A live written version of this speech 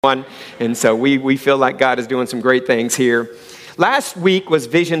And so we feel like God is doing some great things here. Last week was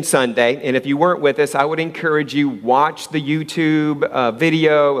Vision Sunday, and if you weren't with us, I would encourage you, watch the YouTube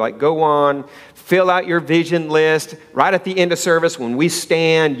video, go on, fill out your vision list. Right at the end of service, when we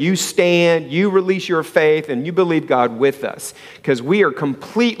stand, you release your faith, and you believe God with us. Because we are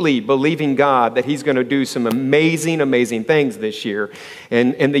completely believing God that He's going to do some amazing, amazing things this year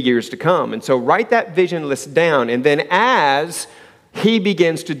and in the years to come. And so write that vision list down, and then as He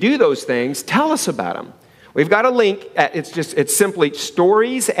begins to do those things, tell us about them. We've got a link. It's simply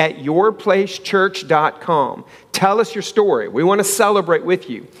stories@yourplacechurch.com. Tell us your story. We want to celebrate with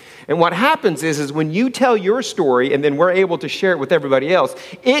you. And what happens is when you tell your story and then we're able to share it with everybody else,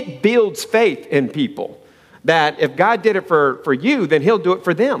 it builds faith in people that if God did it for you, then He'll do it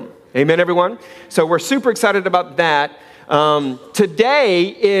for them. Amen, everyone? So we're super excited about that. Today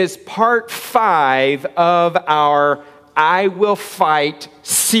is part 5 of our I Will Fight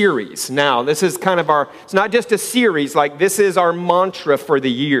series. Now, this is kind of it's not just a series, this is our mantra for the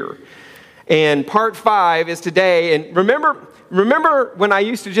year. And part 5 is today. And remember when I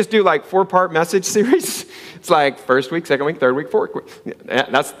used to just do 4-part message series? It's first week, second week, third week, fourth week.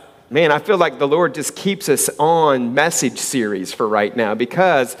 I feel like the Lord just keeps us on message series for right now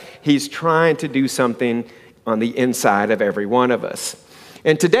because He's trying to do something on the inside of every one of us.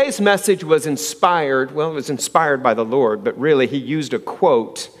 And today's message was inspired by the Lord, but really He used a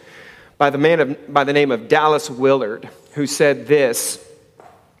quote by the name of Dallas Willard, who said this.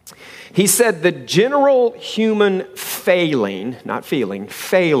 He said, "The general human failing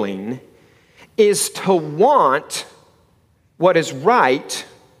is to want what is right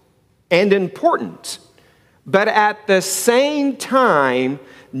and important, but at the same time,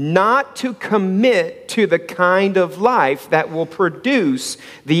 not to commit to the kind of life that will produce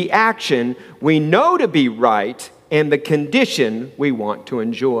the action we know to be right and the condition we want to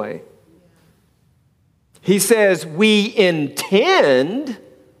enjoy." He says, we intend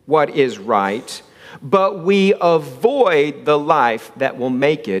what is right, but we avoid the life that will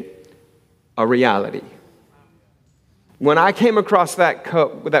make it a reality. When I came across that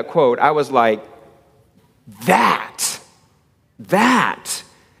quote, I was like, that.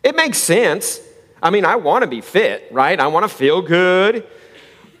 It makes sense. I want to be fit, right? I want to feel good.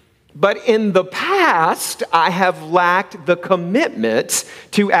 But in the past, I have lacked the commitment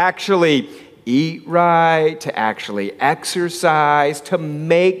to actually eat right, to actually exercise, to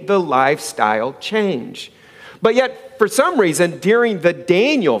make the lifestyle change. But yet, for some reason, during the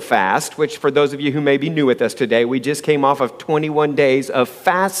Daniel fast, which for those of you who may be new with us today, we just came off of 21 days of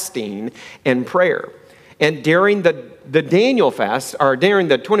fasting and prayer. And during the Daniel fast, or during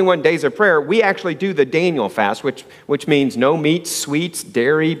the 21 days of prayer, we actually do the Daniel fast, which means no meat, sweets,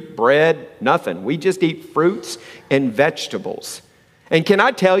 dairy, bread, nothing. We just eat fruits and vegetables. And can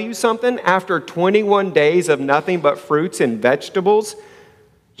I tell you something? After 21 days of nothing but fruits and vegetables,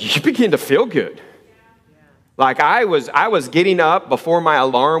 you begin to feel good. I was getting up before my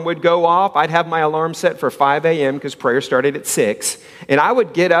alarm would go off. I'd have my alarm set for 5 a.m. because prayer started at 6. And I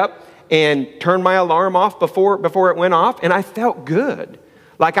would get up and turn my alarm off before it went off, and I felt good.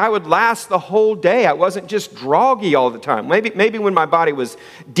 I would last the whole day. I wasn't just groggy all the time. Maybe when my body was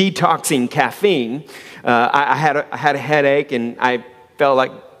detoxing caffeine, I had a headache, and I felt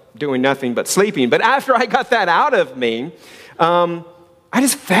like doing nothing but sleeping. But after I got that out of me, I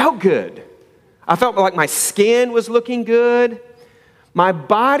just felt good. I felt like my skin was looking good. My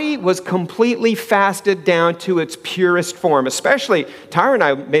body was completely fasted down to its purest form. Especially, Tyra and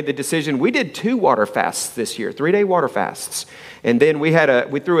I made the decision, we did 2 water fasts this year, 3-day water fasts. And then we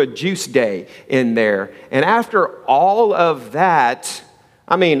threw a juice day in there. And after all of that,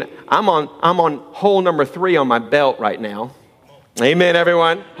 I'm on hole number 3 on my belt right now. Amen,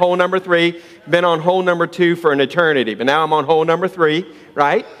 everyone. Hole number 3. Been on hole number 2 for an eternity, but now I'm on hole number 3,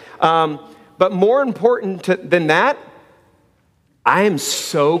 right? But more important than that, I am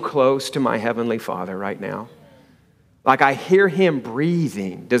so close to my Heavenly Father right now. I hear Him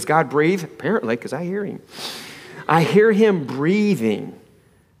breathing. Does God breathe? Apparently, because I hear Him. I hear Him breathing.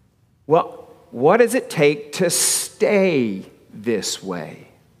 Well, what does it take to stay this way?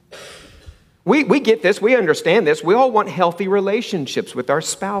 We get this. We understand this. We all want healthy relationships with our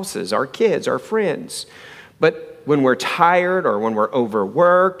spouses, our kids, our friends. But when we're tired or when we're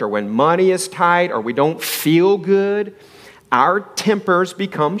overworked or when money is tight or we don't feel good, our tempers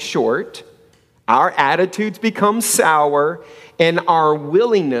become short, our attitudes become sour, and our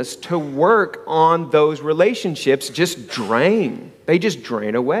willingness to work on those relationships just drain. They just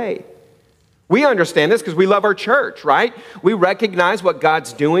drain away. We understand this because we love our church, right? We recognize what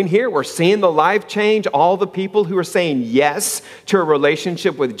God's doing here. We're seeing the life change, all the people who are saying yes to a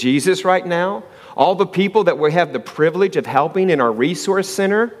relationship with Jesus right now, all the people that we have the privilege of helping in our resource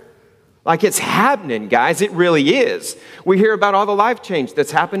center. Like, it's happening, guys. It really is. We hear about all the life change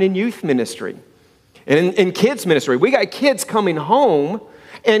that's happened in youth ministry and in kids ministry. We got kids coming home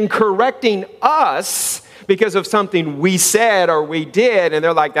and correcting us because of something we said or we did, and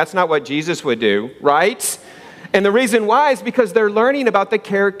they're like, that's not what Jesus would do, right? And the reason why is because they're learning about the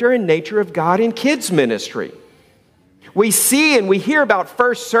character and nature of God in kids ministry. We see and we hear about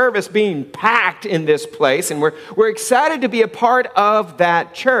first service being packed in this place, and we're excited to be a part of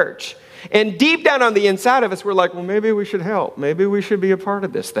that church. And deep down on the inside of us, we're like, well, maybe we should help. Maybe we should be a part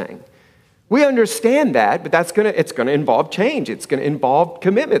of this thing. We understand that, but it's going to involve change. It's going to involve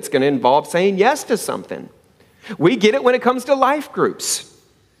commitment. It's going to involve saying yes to something. We get it when it comes to life groups.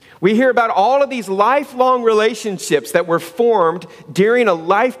 We hear about all of these lifelong relationships that were formed during a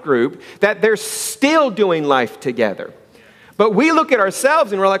life group, that they're still doing life together. But we look at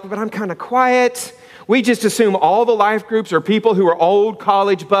ourselves and we're like, but I'm kind of quiet. We just assume all the life groups are people who are old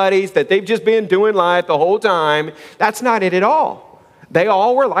college buddies, that they've just been doing life the whole time. That's not it at all. They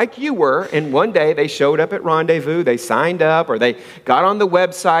all were like you were, and one day they showed up at Rendezvous, they signed up, or they got on the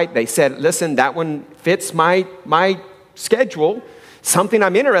website, they said, listen, that one fits my schedule, something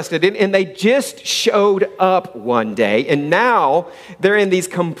I'm interested in, and they just showed up one day, and now they're in these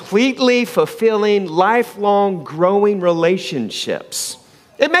completely fulfilling, lifelong, growing relationships.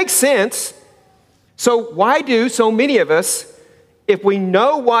 It makes sense. So why do so many of us, if we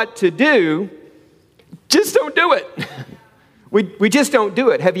know what to do, just don't do it? We just don't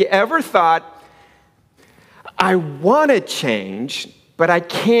do it. Have you ever thought, I want to change, but I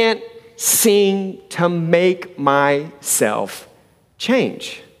can't seem to make myself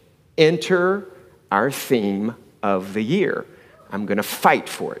change? Enter our theme of the year. I'm going to fight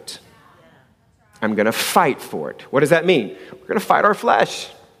for it. I'm going to fight for it. What does that mean? We're going to fight our flesh.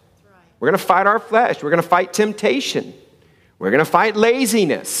 We're going to fight our flesh. We're going to fight temptation. We're going to fight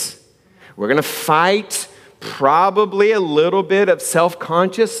laziness. We're going to fight probably a little bit of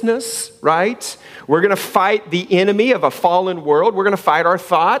self-consciousness, right? We're going to fight the enemy of a fallen world. We're going to fight our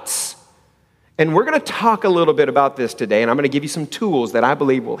thoughts. And we're going to talk a little bit about this today, and I'm going to give you some tools that I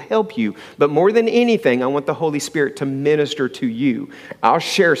believe will help you. But more than anything, I want the Holy Spirit to minister to you. I'll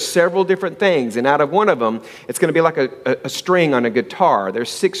share several different things, and out of one of them, it's going to be like a string on a guitar. There's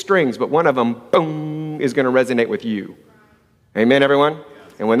 6 strings, but one of them, boom, is going to resonate with you. Amen, everyone?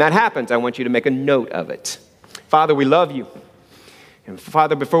 And when that happens, I want you to make a note of it. Father, we love you. And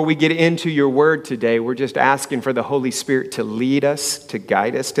Father, before we get into your word today, we're just asking for the Holy Spirit to lead us, to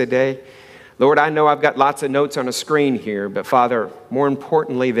guide us today. Lord, I know I've got lots of notes on a screen here, but Father, more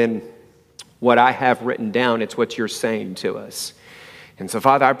importantly than what I have written down, it's what you're saying to us. And so,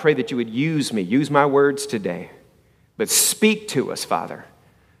 Father, I pray that you would use me, use my words today, but speak to us, Father.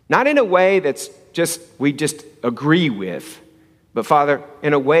 Not in a way that's we just agree with, but Father,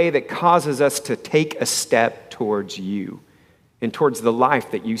 in a way that causes us to take a step towards you and towards the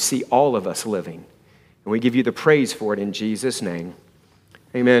life that you see all of us living. And we give you the praise for it in Jesus' name.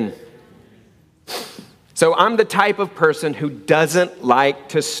 Amen. So I'm the type of person who doesn't like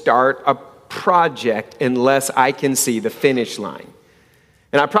to start a project unless I can see the finish line.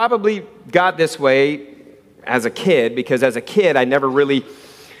 And I probably got this way as a kid, because as a kid, I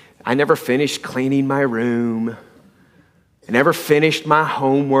never finished cleaning my room. I never finished my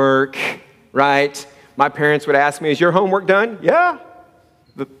homework, right? My parents would ask me, is your homework done? Yeah.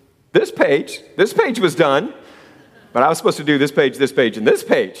 This page was done. But I was supposed to do this page, and this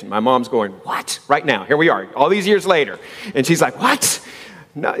page. And my mom's going, what? Right now, here we are, all these years later. And she's like, what?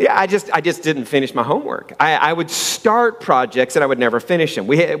 No, yeah, I just didn't finish my homework. I would start projects and I would never finish them.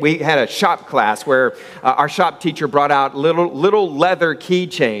 We had a shop class where our shop teacher brought out little leather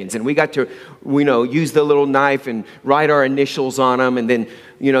keychains, and we got to, use the little knife and write our initials on them, and then,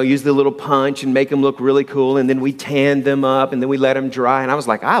 use the little punch and make them look really cool. And then we tanned them up, and then we let them dry. And I was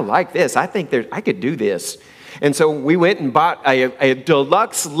like, I like this. I think I could do this. And so we went and bought a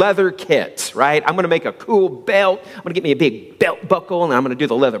deluxe leather kit, right? I'm going to make a cool belt. I'm going to get me a big belt buckle, and I'm going to do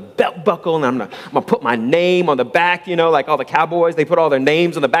the leather belt buckle, and I'm going to put my name on the back, like all the cowboys. They put all their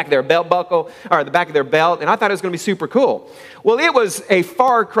names on the back of their belt buckle, or the back of their belt, and I thought it was going to be super cool. Well, it was a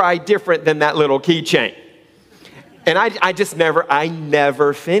far cry different than that little keychain. And I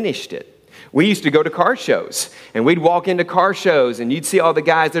never finished it. We used to go to car shows, and we'd walk into car shows, and you'd see all the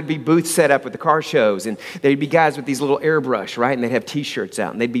guys. There'd be booths set up with the car shows, and there'd be guys with these little airbrush, right? And they'd have T-shirts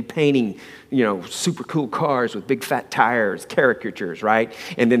out, and they'd be painting, super cool cars with big fat tires, caricatures, right?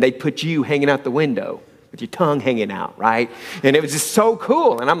 And then they'd put you hanging out the window with your tongue hanging out, right? And it was just so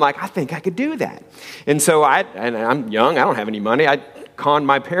cool. And I'm like, I think I could do that. And so I'm young, I don't have any money. I conned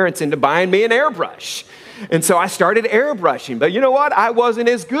my parents into buying me an airbrush. And so I started airbrushing. But you know what? I wasn't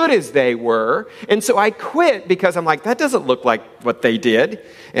as good as they were. And so I quit because I'm like, that doesn't look like what they did.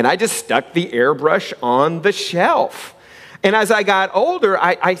 And I just stuck the airbrush on the shelf. And as I got older,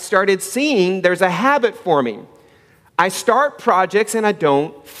 I started seeing there's a habit forming. I start projects and I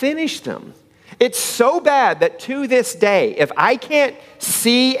don't finish them. It's so bad that to this day, if I can't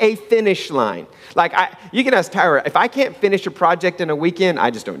see a finish line, you can ask Tyra, if I can't finish a project in a weekend, I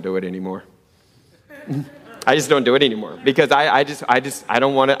just don't do it anymore. I just don't do it anymore because I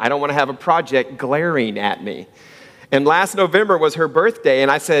don't want to have a project glaring at me. And last November was her birthday,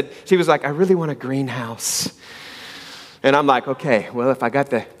 and she was like, I really want a greenhouse. And I'm like, okay, well, I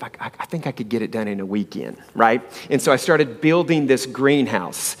think I could get it done in a weekend, right? And so I started building this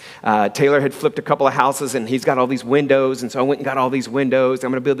greenhouse. Taylor had flipped a couple of houses, and he's got all these windows, and so I went and got all these windows.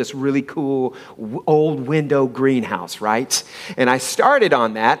 I'm going to build this really cool old window greenhouse, right? And I started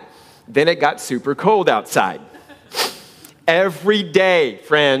on that. Then it got super cold outside. Every day,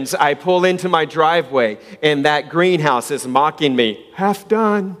 friends, I pull into my driveway, and that greenhouse is mocking me. Half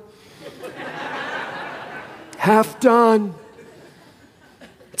done. Half done.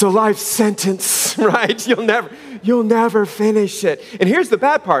 It's a life sentence, right? You'll never finish it. And here's the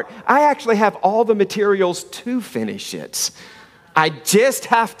bad part. I actually have all the materials to finish it. It's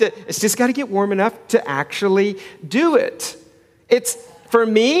just got to get warm enough to actually do it. For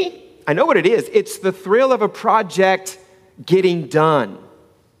me, I know what it is. It's the thrill of a project getting done.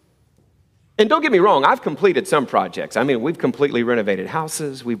 And don't get me wrong, I've completed some projects. I mean, we've completely renovated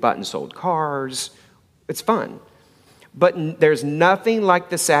houses. We've bought and sold cars. It's fun. But there's nothing like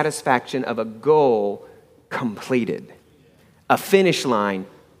the satisfaction of a goal completed, a finish line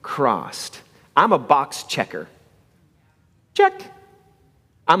crossed. I'm a box checker. Check.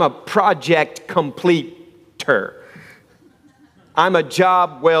 I'm a project completer. I'm a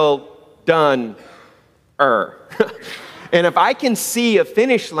job well done-er. And if I can see a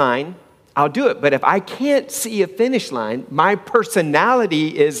finish line, I'll do it. But if I can't see a finish line, my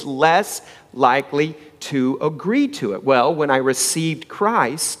personality is less likely to agree to it. Well, when I received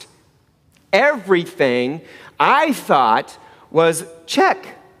Christ, everything I thought was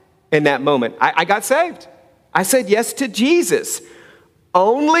check in that moment. I got saved. I said yes to Jesus,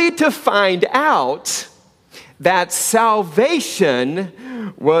 only to find out that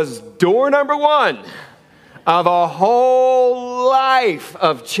salvation was door number one of a whole life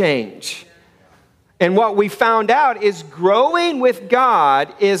of change. And what we found out is growing with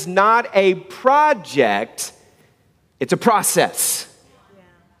God is not a project, it's a process.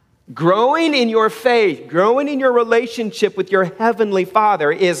 Growing in your faith, growing in your relationship with your Heavenly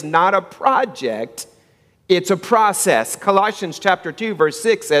Father is not a project, it's a process. Colossians chapter 2, verse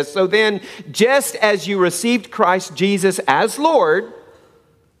 6 says, so then, just as you received Christ Jesus as Lord,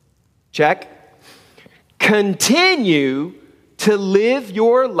 check, continue to live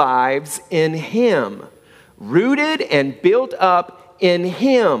your lives in Him, rooted and built up in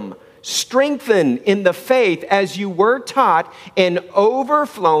Him, strengthened in the faith as you were taught, and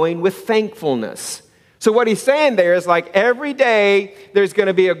overflowing with thankfulness. So what he's saying there is like every day there's going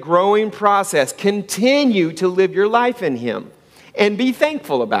to be a growing process. Continue to live your life in Him and be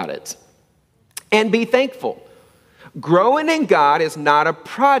thankful about it. And be thankful. Growing in God is not a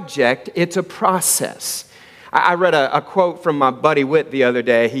project, it's a process. I read a quote from my buddy Whit the other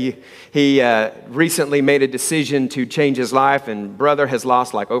day. He recently made a decision to change his life, and brother has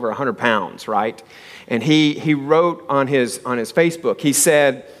lost like over 100 pounds, right? And he wrote on his Facebook, he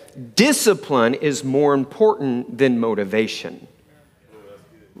said, discipline is more important than motivation.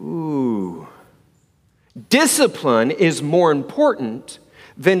 Ooh. Discipline is more important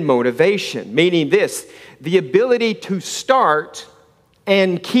than motivation, meaning this, the ability to start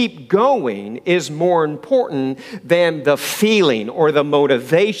and keep going is more important than the feeling or the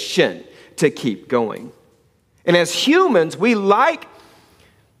motivation to keep going. And as humans, we like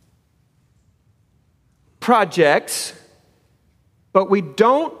projects, but we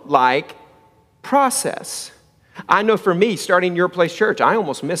don't like process. I know for me, starting Your Place Church, I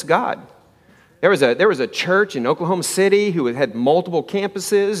almost missed God. There was a church in Oklahoma City who had multiple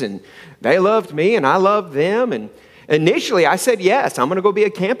campuses, and they loved me, and I loved them. Initially, I said, yes, I'm going to go be a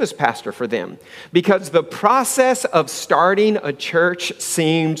campus pastor for them because the process of starting a church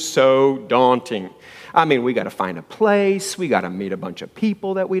seemed so daunting. I mean, we got to find a place. We got to meet a bunch of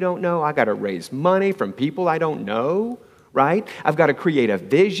people that we don't know. I got to raise money from people I don't know, right? I've got to create a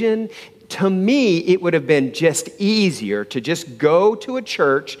vision. To me, it would have been just easier to just go to a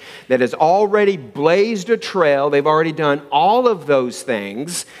church that has already blazed a trail. They've already done all of those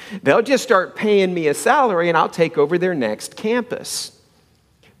things. They'll just start paying me a salary and I'll take over their next campus.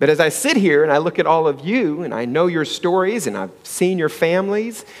 But as I sit here and I look at all of you and I know your stories and I've seen your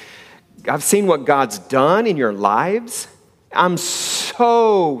families, I've seen what God's done in your lives, I'm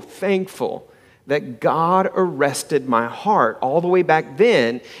so thankful that God arrested my heart all the way back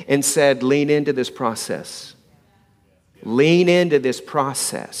then and said, lean into this process. Lean into this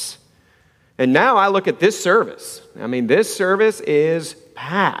process. And now I look at this service. I mean, this service is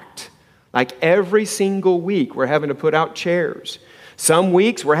packed. Like every single week, we're having to put out chairs. Some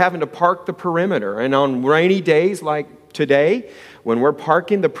weeks, we're having to park the perimeter. And on rainy days like today, when we're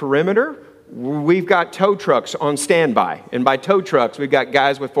parking the perimeter, we've got tow trucks on standby. And by tow trucks, we've got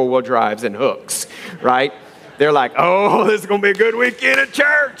guys with four-wheel drives and hooks, right? They're like, oh, this is going to be a good weekend at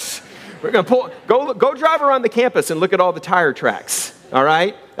church. We're going to go drive around the campus and look at all the tire tracks, all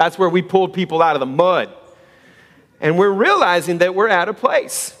right? That's where we pulled people out of the mud. And we're realizing that we're at a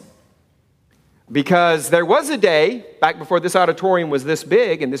place. Because there was a day, back before this auditorium was this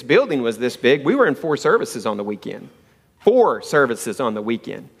big and this building was this big, we were in 4 services on the weekend. 4 services on the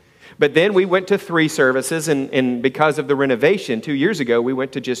weekend. But then we went to 3 services, and because of the renovation 2 years ago, we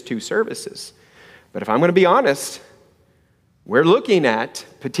went to just 2 services. But if I'm going to be honest, we're looking at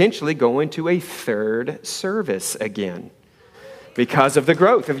potentially going to a 3rd service again because of the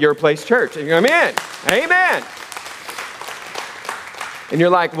growth of Your Place Church. Amen. Amen. And you're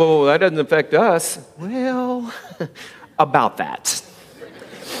like, well, that doesn't affect us. Well, about that.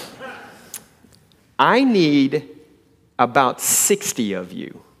 I need about 60 of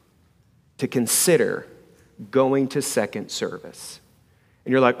you to consider going to 2nd service.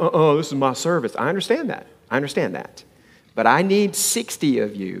 And you're like, this is my service. I understand that. But I need 60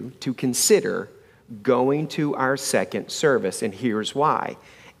 of you to consider going to our 2nd service. And here's why.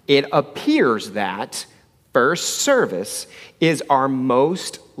 It appears that 1st service is our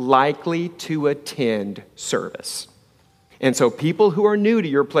most likely to attend service. And so people who are new to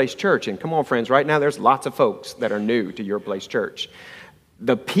Your Place Church, and come on friends, right now there's lots of folks that are new to Your Place Church.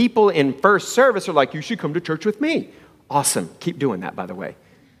 The people in 1st service are like, you should come to church with me. Awesome. Keep doing that, by the way.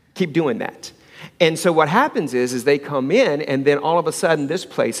 Keep doing that. And so what happens is they come in, and then all of a sudden this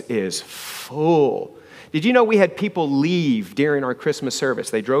place is full. Did you know we had people leave during our Christmas service?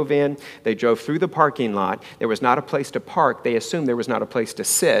 They drove in, they drove through the parking lot. There was not a place to park. They assumed there was not a place to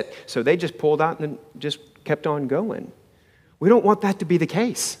sit. So they just pulled out and just kept on going. We don't want that to be the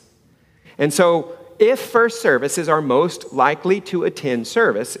case. And so if 1st service is our most likely to attend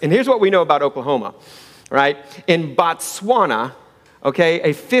service, and here's what we know about Oklahoma, right? In Botswana, okay,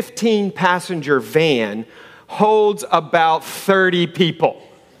 a 15-passenger van holds about 30 people.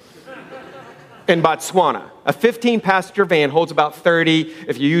 In Botswana, a 15-passenger van holds about 30.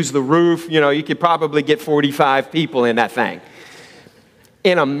 If you use the roof, you could probably get 45 people in that thing.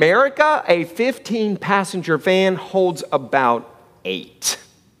 In America, a 15-passenger van holds about 8.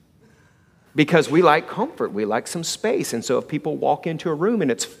 Because we like comfort, we like some space. And so if people walk into a room and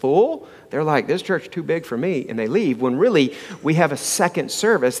it's full, they're like, this church is too big for me, and they leave. When really, we have a 2nd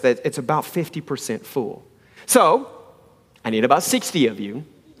service that it's about 50% full. So, I need about 60 of you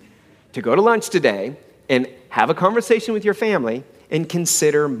to go to lunch today and have a conversation with your family and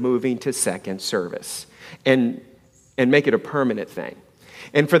consider moving to 2nd service and make it a permanent thing.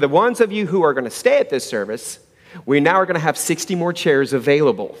 And for the ones of you who are going to stay at this service, we now are going to have 60 more chairs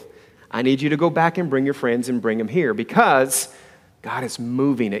available. I need you to go back and bring your friends and bring them here because God is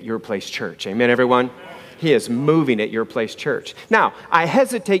moving at Your Place Church. Amen, everyone? He is moving at Your Place Church. Now, I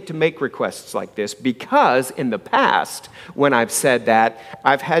hesitate to make requests like this because in the past, when I've said that,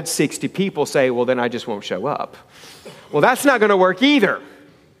 I've had 60 people say, well, then I just won't show up. Well, that's not going to work either.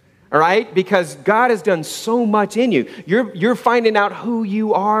 All right? Because God has done so much in you. You're finding out who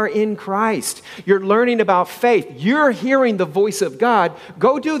you are in Christ. You're learning about faith. You're hearing the voice of God.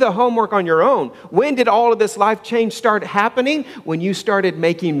 Go do the homework on your own. When did all of this life change start happening? When you started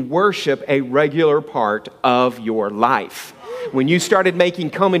making worship a regular part of your life. When you started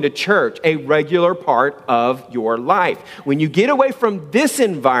making coming to church a regular part of your life. When you get away from this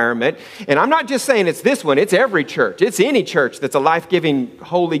environment, and I'm not just saying it's this one, it's every church. It's any church that's a life-giving,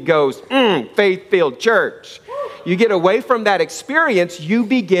 Holy Ghost, faith-filled church. You get away from that experience, you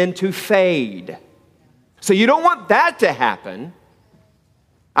begin to fade. So you don't want that to happen.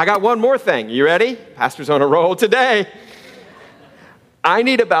 I got one more thing. You ready? Pastor's on a roll today. I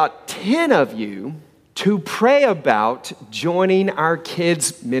need about 10 of you to pray about joining our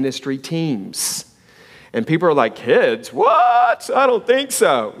kids' ministry teams. And people are like, kids? What? I don't think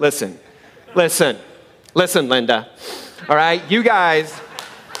so. Listen, Linda. All right, you guys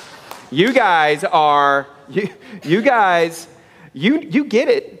are, you guys, you get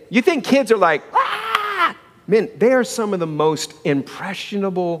it. You think kids are like, ah! Man, they are some of the most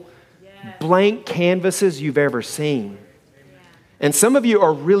impressionable blank canvases you've ever seen. And some of you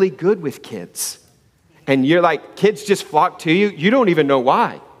are really good with kids. And you're like, kids just flock to you. You don't even know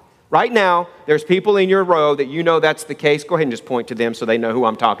why. Right now, there's people in your row that you know that's the case. Go ahead and just point to them so they know who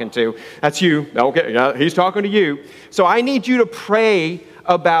I'm talking to. That's you. Okay, yeah, he's talking to you. So I need you to pray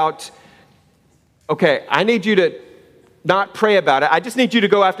about, I need you to not pray about it. I just need you to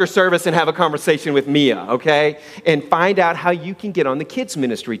go after service and have a conversation with Mia, okay? And find out how you can get on the kids'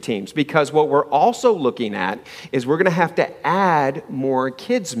 ministry teams. Because what we're also looking at is we're going to have to add more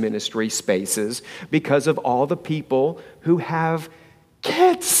kids' ministry spaces because of all the people who have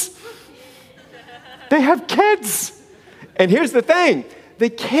kids. They have kids. And here's the thing. The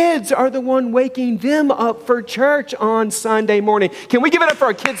kids are the one waking them up for church on Sunday morning. Can we give it up for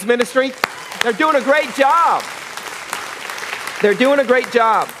our kids' ministry? They're doing a great job. They're doing a great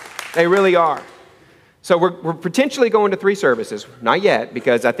job. They really are. So we're potentially going to 3 services. Not yet,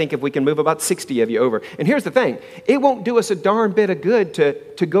 because I think if we can move about 60 of you over. And here's the thing. It won't do us a darn bit of good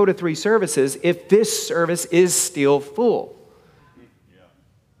to go to 3 services if this service is still full.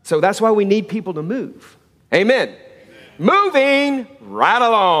 So that's why we need people to move. Amen. Moving right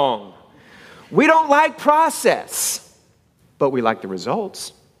along. We don't like process, but we like the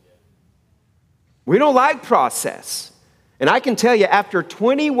results. We don't like process. And I can tell you, after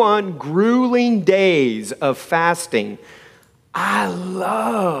 21 grueling days of fasting, I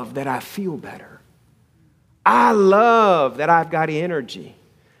love that I feel better. I love that I've got energy.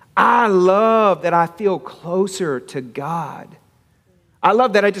 I love that I feel closer to God. I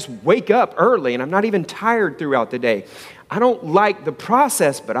love that I just wake up early and I'm not even tired throughout the day. I don't like the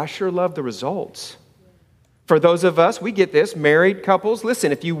process, but I sure love the results. For those of us, we get this, married couples,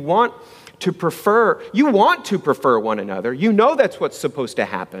 listen, if you want to prefer one another. You know that's what's supposed to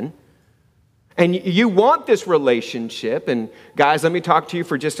happen. And you want this relationship. And guys, let me talk to you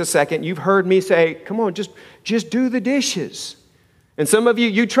for just a second. You've heard me say, come on, just do the dishes. And some of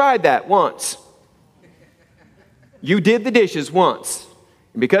you tried that once. You did the dishes once.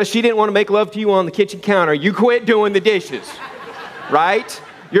 And because she didn't want to make love to you on the kitchen counter, you quit doing the dishes. Right?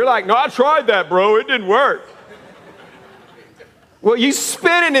 You're like, no, I tried that, bro. It didn't work. Well, you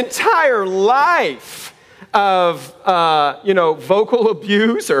spent an entire life of, vocal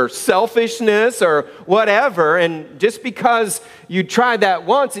abuse or selfishness or whatever, and just because you tried that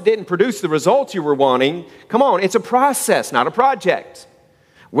once, it didn't produce the results you were wanting. Come on, it's a process, not a project.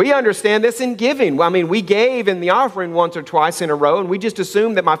 We understand this in giving. I mean, we gave in the offering once or twice in a row, and we just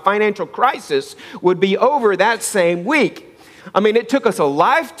assumed that my financial crisis would be over that same week. I mean, it took us a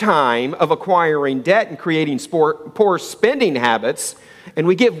lifetime of acquiring debt and creating poor spending habits, and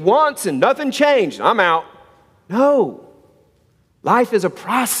we give once and nothing changed. I'm out. No. Life is a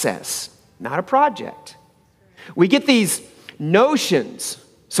process, not a project. We get these notions,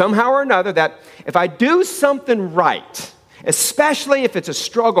 somehow or another, that if I do something right, especially if it's a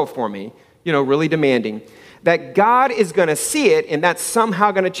struggle for me, really demanding, that God is going to see it and that's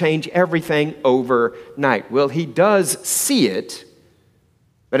somehow going to change everything overnight. Well, he does see it,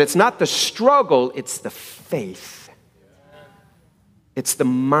 but it's not the struggle, it's the faith. It's the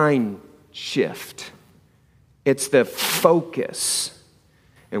mind shift. It's the focus.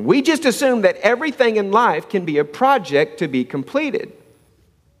 And we just assume that everything in life can be a project to be completed.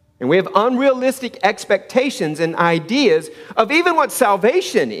 And we have unrealistic expectations and ideas of even what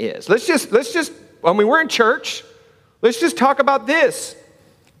salvation is. We're in church. Let's just talk about this.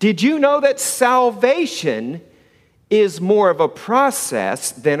 Did you know that salvation is more of a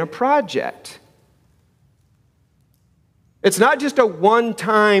process than a project? It's not just a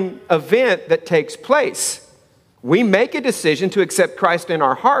one-time event that takes place. We make a decision to accept Christ in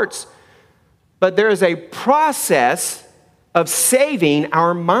our hearts, but there is a process of saving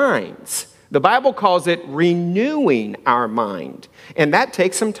our minds. The Bible calls it renewing our mind, and that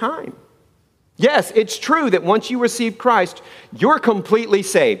takes some time. Yes, it's true that once you receive Christ, you're completely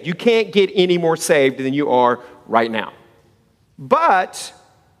saved. You can't get any more saved than you are right now. But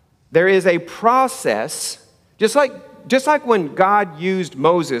there is a process, just like when God used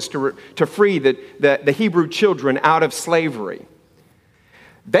Moses to free the Hebrew children out of slavery.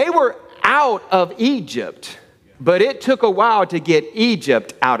 They were out of Egypt, but it took a while to get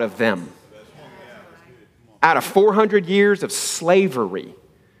Egypt out of them. Out of 400 years of slavery,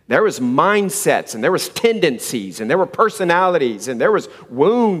 there was mindsets and there was tendencies and there were personalities and there was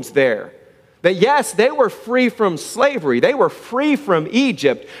wounds there. That yes, they were free from slavery. They were free from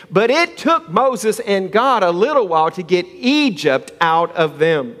Egypt, but it took Moses and God a little while to get Egypt out of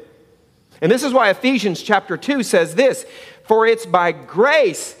them. And this is why Ephesians chapter 2 says this, for it's by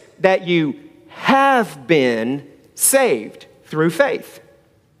grace that you have been saved through faith.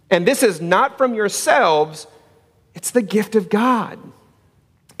 And this is not from yourselves, it's the gift of God.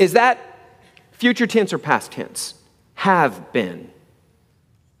 Is that future tense or past tense? Have been.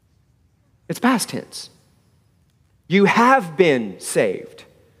 It's past tense. You have been saved.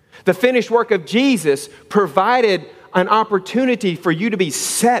 The finished work of Jesus provided an opportunity for you to be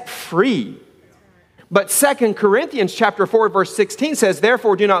set free. But 2 Corinthians chapter 4, verse 16 says,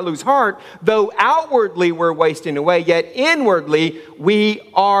 therefore do not lose heart, though outwardly we're wasting away, yet inwardly we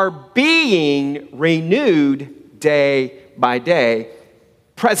are being renewed day by day.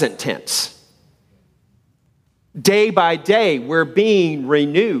 Present tense. Day by day, we're being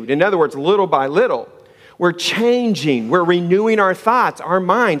renewed. In other words, little by little, we're changing. We're renewing our thoughts, our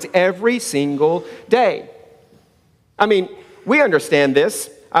minds every single day. I mean, we understand this.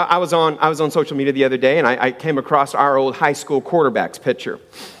 I was on social media the other day, and I came across our old high school quarterback's picture.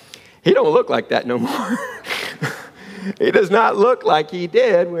 He don't look like that no more. He does not look like he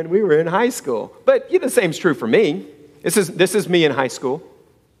did when we were in high school. But the same's true for me. This is me in high school,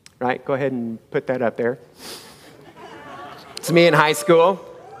 right? Go ahead and put that up there. It's me in high school.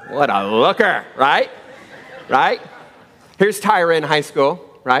 What a looker, right? Right? Here's Tyra in high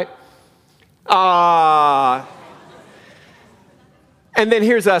school, right? And then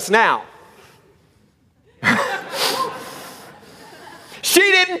here's us now. She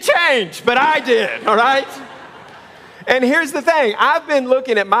didn't change, but I did, all right? And here's the thing. I've been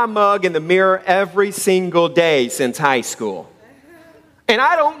looking at my mug in the mirror every single day since high school. And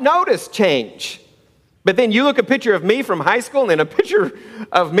I don't notice change. But then you look at a picture of me from high school and then a picture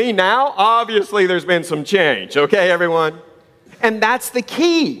of me now, obviously there's been some change, okay, everyone? And that's the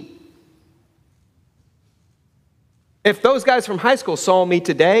key. If those guys from high school saw me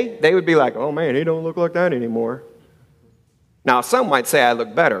today, they would be like, oh man, he don't look like that anymore. Now, some might say I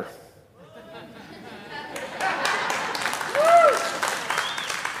look better.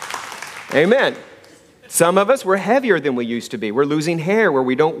 Amen. Some of us, we're heavier than we used to be. We're losing hair where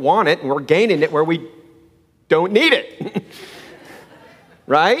we don't want it, and we're gaining it where we don't need it.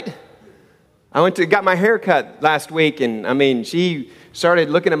 Right? I got my hair cut last week, and she started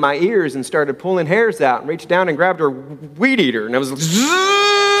looking at my ears and started pulling hairs out and reached down and grabbed her weed eater. And I was like,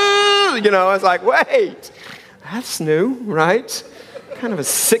 I was like, wait, that's new, right? What kind of a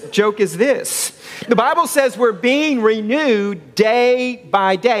sick joke is this? The Bible says we're being renewed day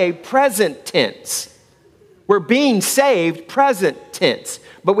by day, present tense. We're being saved, present tense.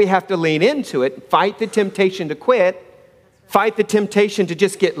 But we have to lean into it, fight the temptation to quit, fight the temptation to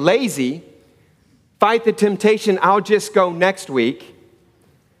just get lazy, fight the temptation, I'll just go next week,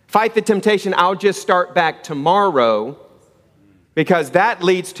 fight the temptation, I'll just start back tomorrow, because that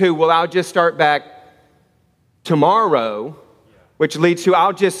leads to, well, I'll just start back tomorrow, which leads to,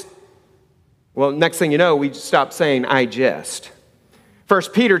 next thing you know, we stop saying, I just. 1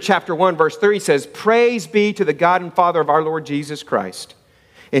 Peter chapter 1, verse 3 says, praise be to the God and Father of our Lord Jesus Christ.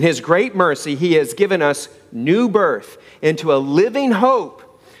 In his great mercy, he has given us new birth into a living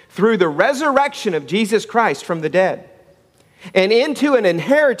hope through the resurrection of Jesus Christ from the dead, and into an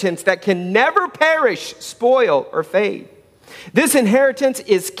inheritance that can never perish, spoil, or fade. This inheritance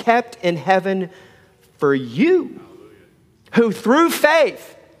is kept in heaven for you, who through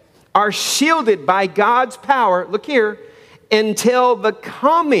faith are shielded by God's power, look here, until the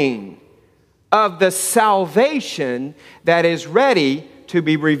coming of the salvation that is ready to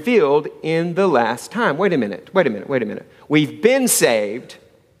be revealed in the last time. Wait a minute. We've been saved,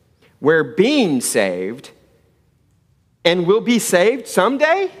 we're being saved, and we'll be saved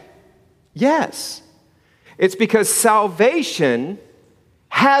someday? Yes. It's because salvation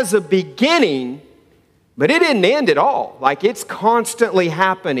has a beginning, but it didn't end at all. Like, it's constantly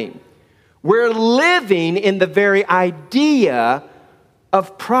happening. We're living in the very idea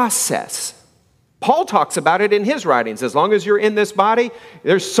of process. Paul talks about it in his writings. As long as you're in this body,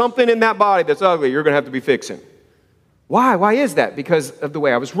 there's something in that body that's ugly you're going to have to be fixing. Why? Why is that? Because of the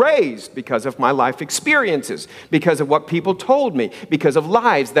way I was raised, because of my life experiences, because of what people told me, because of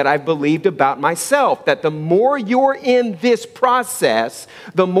lies that I've believed about myself. That the more you're in this process,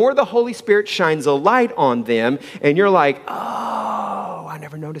 the more the Holy Spirit shines a light on them, and you're like, oh, I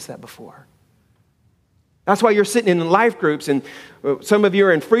never noticed that before. That's why you're sitting in life groups, and some of you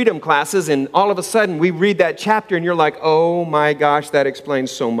are in freedom classes, and all of a sudden we read that chapter and you're like, oh my gosh, that explains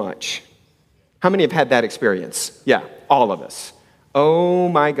so much. How many have had that experience? Yeah, all of us. Oh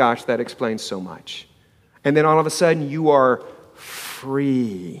my gosh, that explains so much. And then all of a sudden you are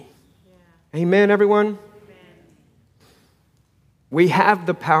free. Yeah. Amen, everyone? Amen. We have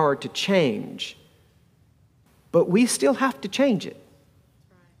the power to change, but we still have to change it.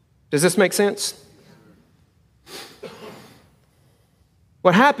 Does this make sense?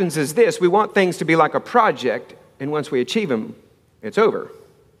 What happens is this: we want things to be like a project, and once we achieve them, it's over.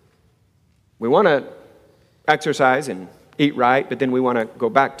 We want to exercise and eat right, but then we want to go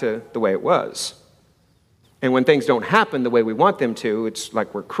back to the way it was. And when things don't happen the way we want them to, it's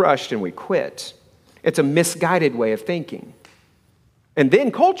like we're crushed and we quit. It's a misguided way of thinking. And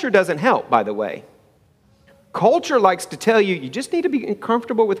then culture doesn't help, by the way. Culture likes to tell you, you just need to be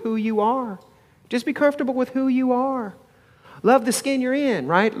comfortable with who you are. Just be comfortable with who you are. Love the skin you're in,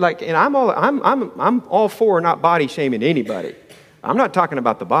 right? Like, and I'm all for not body shaming anybody. I'm not talking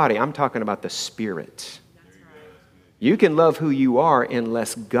about the body. I'm talking about the spirit. You can love who you are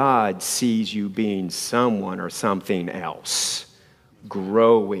unless God sees you being someone or something else,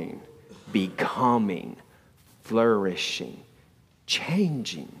 growing, becoming, flourishing,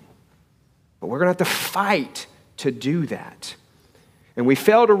 changing. But we're going to have to fight to do that. And we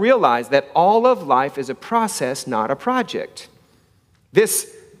fail to realize that all of life is a process, not a project.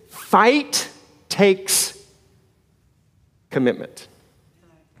 This fight takes commitment.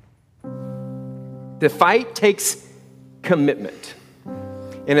 The fight takes commitment.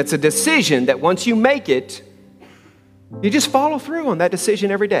 And it's a decision that once you make it, you just follow through on that decision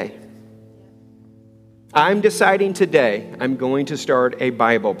every day. I'm deciding today I'm going to start a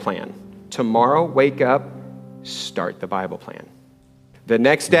Bible plan. Tomorrow, wake up, start the Bible plan. The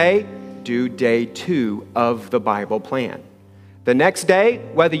next day, do day 2 of the Bible plan. The next day,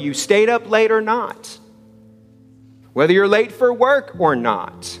 whether you stayed up late or not, whether you're late for work or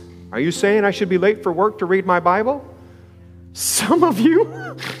not. Are you saying I should be late for work to read my Bible? Some of you.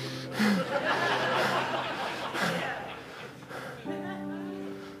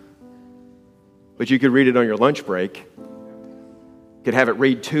 But you could read it on your lunch break. You could have it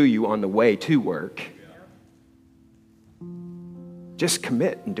read to you on the way to work. Just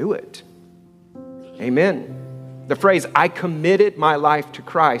commit and do it. Amen. The phrase, I committed my life to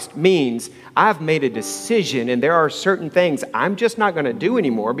Christ, means I've made a decision and there are certain things I'm just not going to do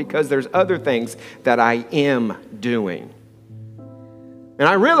anymore because there's other things that I am doing. And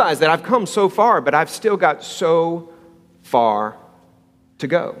I realize that I've come so far, but I've still got so far to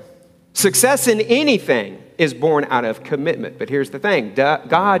go. Success in anything is born out of commitment. But here's the thing.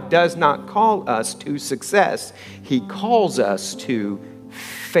 God does not call us to success. He calls us to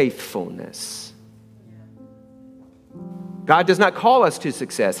faithfulness. God does not call us to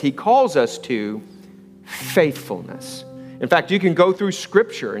success. He calls us to faithfulness. In fact, you can go through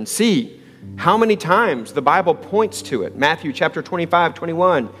Scripture and see how many times the Bible points to it. Matthew chapter 25,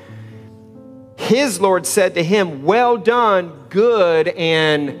 21. His Lord said to him, well done, good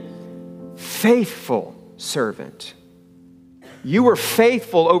and faithful servant. You were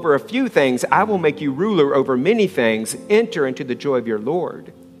faithful over a few things. I will make you ruler over many things. Enter into the joy of your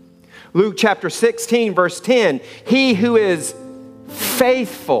Lord. Luke chapter 16, verse 10, he who is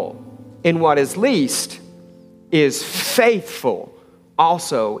faithful in what is least is faithful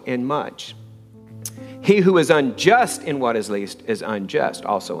also in much. He who is unjust in what is least is unjust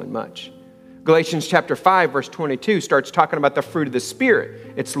also in much. Galatians chapter 5, verse 22 starts talking about the fruit of the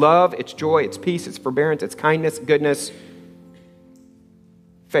Spirit. It's love, it's joy, it's peace, it's forbearance, it's kindness, goodness,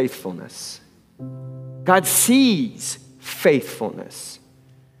 faithfulness. God sees faithfulness.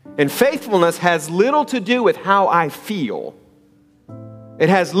 And faithfulness has little to do with how I feel. It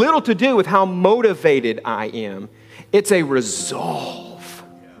has little to do with how motivated I am. It's a resolve.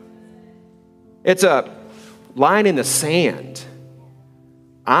 It's a line in the sand.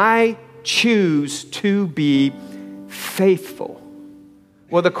 I choose to be faithful.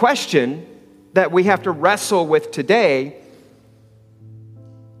 Well, the question that we have to wrestle with today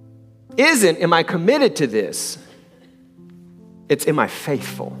isn't, am I committed to this? It's, am I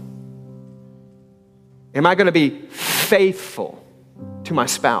faithful? Am I going to be faithful to my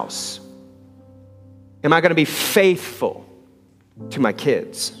spouse? Am I going to be faithful to my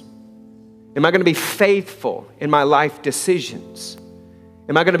kids? Am I going to be faithful in my life decisions?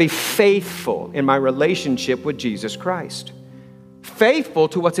 Am I going to be faithful in my relationship with Jesus Christ? Faithful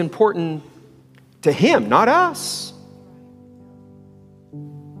to what's important to Him, not us.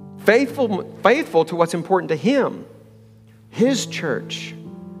 Faithful to what's important to Him. His church,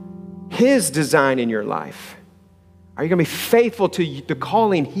 His design in your life? Are you going to be faithful to the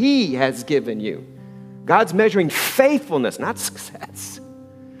calling He has given you? God's measuring faithfulness, not success.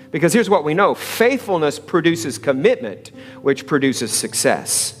 Because here's what we know. Faithfulness produces commitment, which produces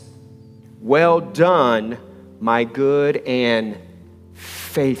success. Well done, my good and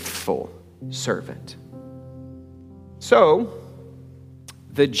faithful servant. So,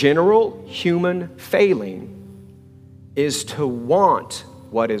 the general human failing is to want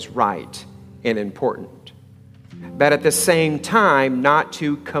what is right and important, but at the same time, not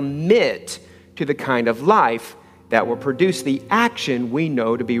to commit to the kind of life that will produce the action we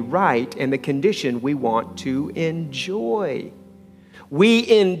know to be right and the condition we want to enjoy. We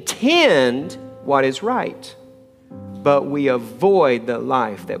intend what is right, but we avoid the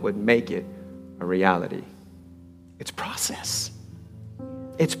life that would make it a reality. It's process.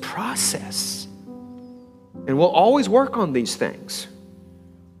 It's process. And we'll always work on these things.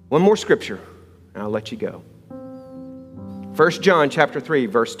 One more scripture, and I'll let you go. 1 John chapter 3,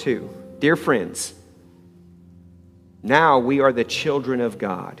 verse 2. Dear friends, now we are the children of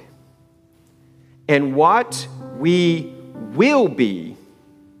God, and what we will be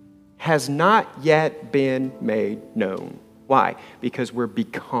has not yet been made known. Why? Because we're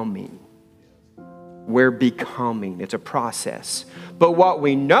becoming. We're becoming. It's a process. But what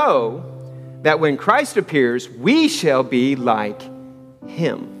we know, that when Christ appears, we shall be like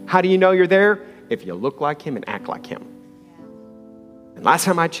Him. How do you know you're there? If you look like Him and act like Him. And last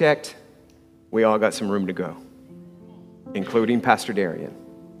time I checked, we all got some room to go, including Pastor Darian.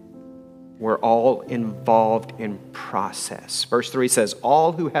 We're all involved in process. Verse 3 says,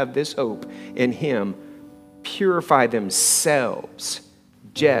 all who have this hope in Him purify themselves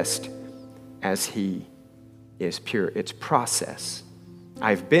just as He is pure. It's process.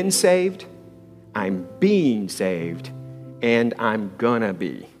 I've been saved, I'm being saved, and I'm gonna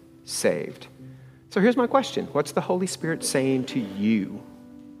be saved. So here's my question. What's the Holy Spirit saying to you?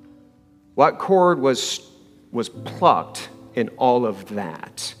 What chord was plucked in all of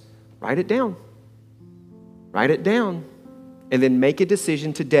that? Write it down. Write it down. And then make a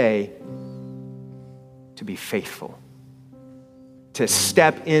decision today to be faithful, to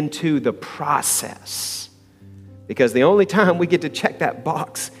step into the process. Because the only time we get to check that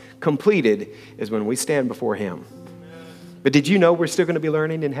box completed is when we stand before Him. But did you know we're still going to be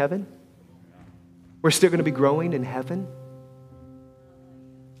learning in heaven? We're still going to be growing in heaven?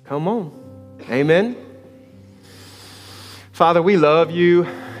 Come on. Amen. Father, we love You.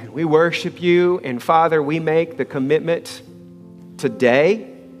 We worship You. And Father, we make the commitment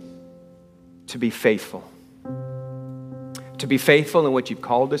today to be faithful. To be faithful in what You've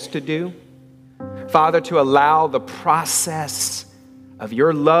called us to do. Father, to allow the process of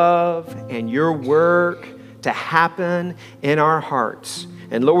Your love and Your work to happen in our hearts.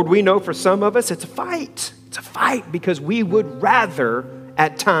 And Lord, we know for some of us it's a fight. It's a fight because we would rather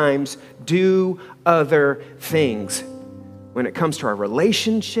at times do other things. When it comes to our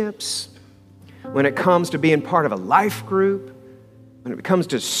relationships, when it comes to being part of a life group, when it comes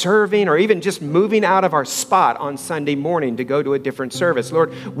to serving or even just moving out of our spot on Sunday morning to go to a different service.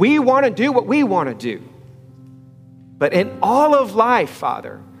 Lord, we want to do what we want to do. But in all of life,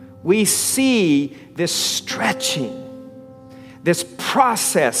 Father, we see this stretching, this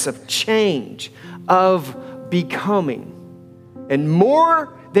process of change, of becoming. And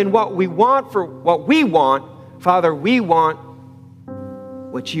more than what we want for what we want, Father, we want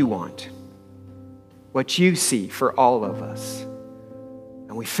what You want, what You see for all of us.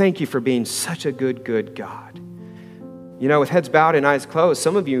 And we thank You for being such a good, good God. You know, with heads bowed and eyes closed,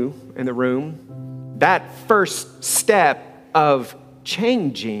 some of you in the room, that first step of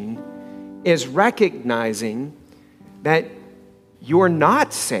changing is recognizing that you're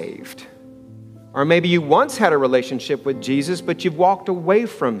not saved. Or maybe you once had a relationship with Jesus, but you've walked away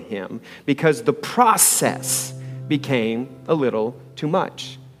from Him because the process became a little too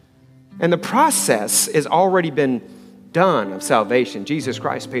much. And the process has already been done of salvation. Jesus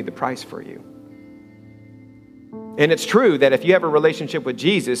Christ paid the price for you. And it's true that if you have a relationship with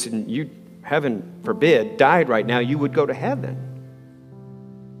Jesus and you, heaven forbid, died right now, you would go to heaven.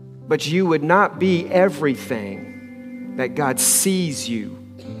 But you would not be everything that God sees you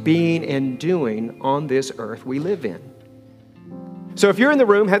being and doing on this earth we live in. So if you're in the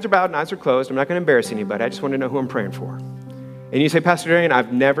room, heads are bowed and eyes are closed, I'm not going to embarrass anybody. I just want to know who I'm praying for. And you say, Pastor Darian,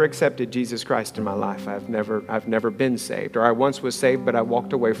 I've never accepted Jesus Christ in my life. I've never been saved. Or I once was saved, but I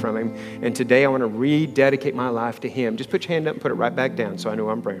walked away from Him. And today I want to rededicate my life to Him. Just put your hand up and put it right back down so I know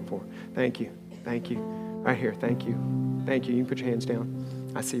who I'm praying for. Thank you. Thank you. Right here. Thank you. Thank you. You can put your hands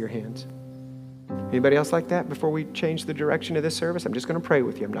down. I see your hands. Anybody else like that before we change the direction of this service? I'm just going to pray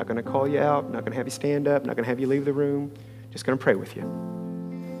with you. I'm not going to call you out. I'm not going to have you stand up. I'm not going to have you leave the room. Just going to pray with you.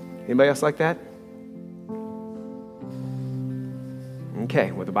 Anybody else like that?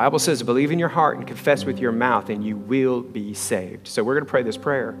 Okay, well, the Bible says, believe in your heart and confess with your mouth and you will be saved. So we're going to pray this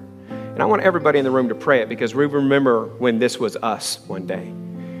prayer. And I want everybody in the room to pray it because we remember when this was us one day.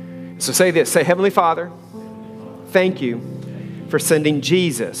 So say this, say, Heavenly Father, thank you for sending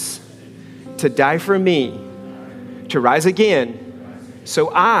Jesus to die for me, to rise again,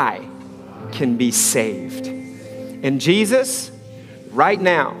 so I can be saved. And Jesus, right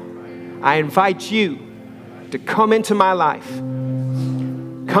now, I invite you to come into my life.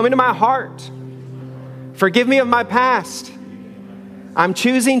 Come into my heart. Forgive me of my past. I'm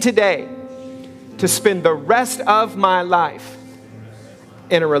choosing today to spend the rest of my life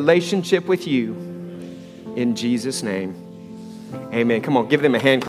in a relationship with you. In Jesus' name, amen. Come on, give them a hand.